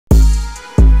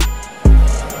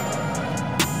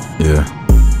Yeah.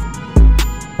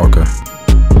 Okay.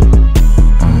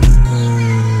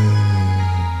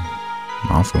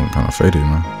 I'm feeling kind of faded,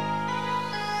 man.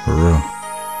 For real.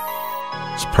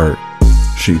 It's Perk.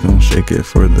 She gon' shake it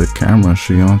for the camera,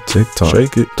 she on TikTok.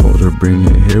 Shake it. Told her bring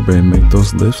it here, babe, make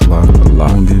those lips lock.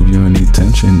 Don't give you any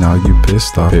tension, now you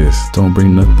pissed off. Don't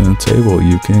bring nothing to the table,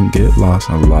 you can get lost.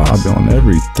 I be on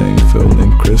everything,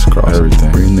 feeling crisscross.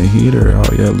 Everything. Bring the heater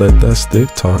out, yeah, let that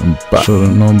stick talk.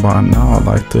 Should've known by now, I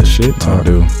like the shit talk. I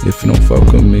do. If you don't fuck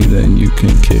with me, then you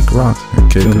can kick rocks.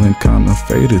 Feeling kinda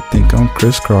faded, think I'm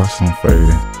crisscross. I'm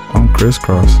faded. I'm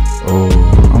crisscross. Oh,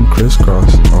 I'm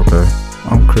crisscross. Okay.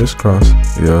 I'm crisscross,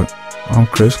 yeah, I'm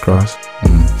crisscross.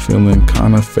 Feeling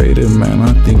kinda faded, man,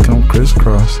 I think I'm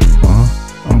crisscross.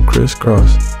 I'm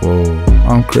crisscross, whoa,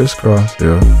 I'm crisscross,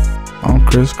 yeah, I'm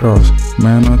crisscross.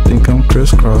 Man, I think I'm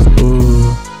crisscross,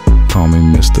 ooh. Call me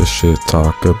Mr. Shit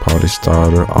Talker, party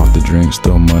starter, off the drink,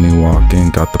 still money walking.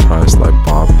 Got the price like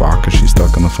Bob Barker, she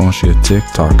stuck on the phone, she a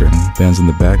TikToker. Bands in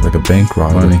the back like a bank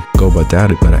robber. Money, go by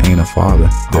daddy, but I ain't a father.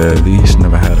 Off the leash,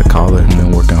 never had a collar.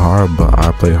 Been working hard, but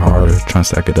I play harder. Tryna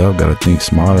stack it up, gotta think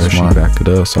smarter. She back it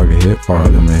up, so I can hit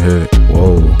farther. Let me hit,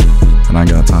 whoa. And I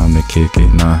got time to kick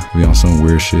it, nah. We on some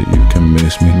weird shit, you can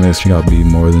miss me. She gotta be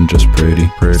more than just pretty.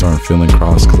 Starting feeling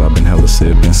cross, cause I've been hella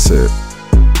sipping. Sip.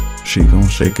 She gon'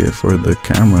 shake it for the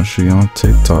camera, she on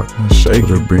TikTok. Shake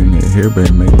her, bring it here,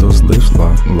 babe, make those lips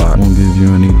lock. Won't give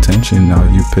you any tension, now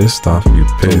you pissed off. You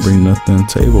pissed. Don't bring nothing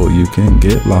to the table, you can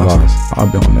get lost. I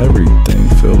be on everything,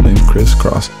 feeling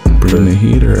crisscross. Bring the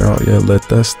heater out, yeah, let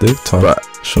that stick talk.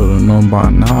 Should've known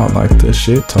by now, I like the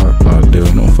shit talk. I do.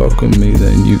 Don't fuck with me,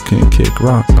 then you can kick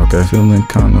rocks. Okay. Feeling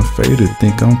kinda faded,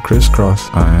 think I'm crisscross.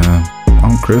 I am.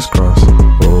 I'm crisscross.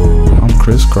 Oh, I'm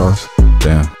crisscross.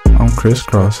 Damn. I'm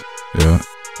crisscross, yeah,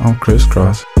 I'm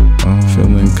crisscross.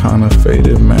 Feeling kinda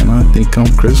faded, man, I think I'm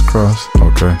crisscross.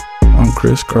 Okay, I'm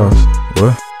crisscross.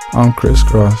 What? I'm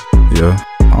crisscross, yeah,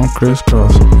 I'm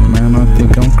crisscross. Man, I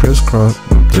think I'm crisscross.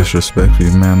 Disrespect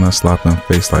you, man, I slap in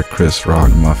face like Chris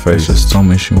Rock. My face just told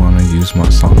me she wanna use my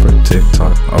song for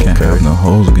TikTok. Okay. Can't have no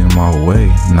hoes get in my way,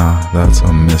 nah, that's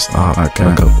a missed op. I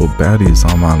got a couple baddies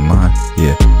on my line,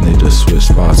 yeah, they just switch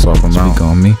spots. Swap them out. Speak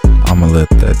on me, I'ma let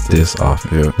that diss off.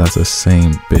 Yeah, that's the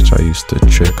same bitch I used to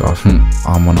trick off.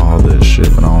 I'm on all this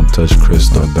shit, but I don't touch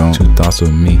crystal. Don't. Two thoughts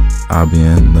with me, I be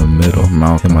in the middle.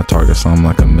 Mouth hit my target, something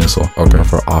like a missile. Okay,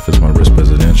 for office, my wrist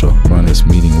presidential. Run this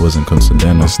meeting wasn't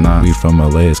coincidental. It's not. We from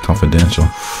LA, it's confidential.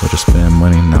 But just spend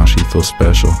money, now she feels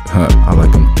special. I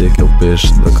like them thick, your bitch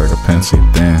look like a pencil.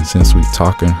 Damn, since we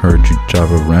talking, heard you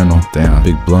drive a rental. Damn,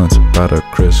 big blunts, about to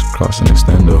crisscross and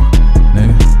extendo.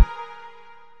 Nigga.